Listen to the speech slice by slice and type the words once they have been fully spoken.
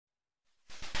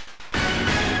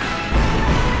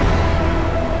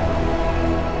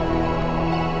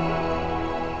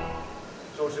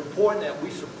important that we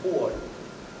support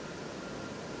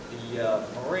the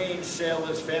Marines,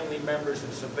 sailors, family members,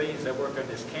 and civilians that work on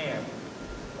this camp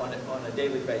on a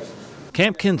daily basis.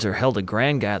 Camp Kinser held a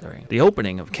grand gathering, the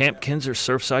opening of Camp Kinser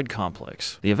Surfside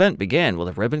Complex. The event began with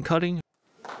a ribbon cutting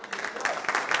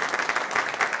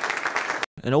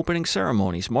and opening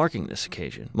ceremonies marking this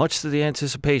occasion, much to the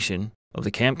anticipation of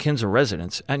the Camp Kinser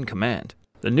residents and command.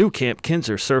 The new Camp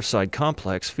Kinser Surfside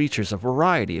Complex features a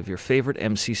variety of your favorite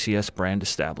MCCS brand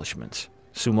establishments: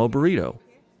 Sumo Burrito,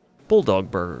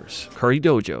 Bulldog Burgers, Curry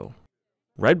Dojo,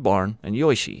 Red Barn, and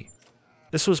Yoishi.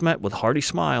 This was met with hearty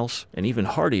smiles and even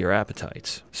heartier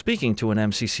appetites. Speaking to an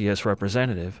MCCS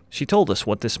representative, she told us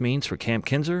what this means for Camp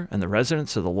Kinser and the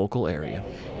residents of the local area.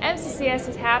 MCCS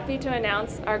is happy to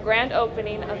announce our grand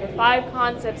opening of the 5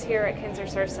 concepts here at Kinser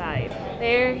Surfside.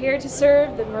 They are here to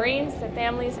serve the Marines, the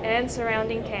families, and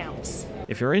surrounding camps.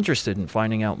 If you're interested in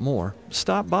finding out more,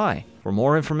 stop by. For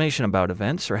more information about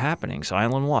events or happenings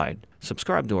island-wide,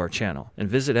 subscribe to our channel and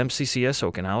visit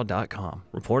mccsokinawa.com.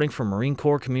 Reporting from Marine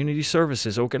Corps Community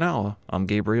Services Okinawa, I'm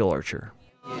Gabriel Archer.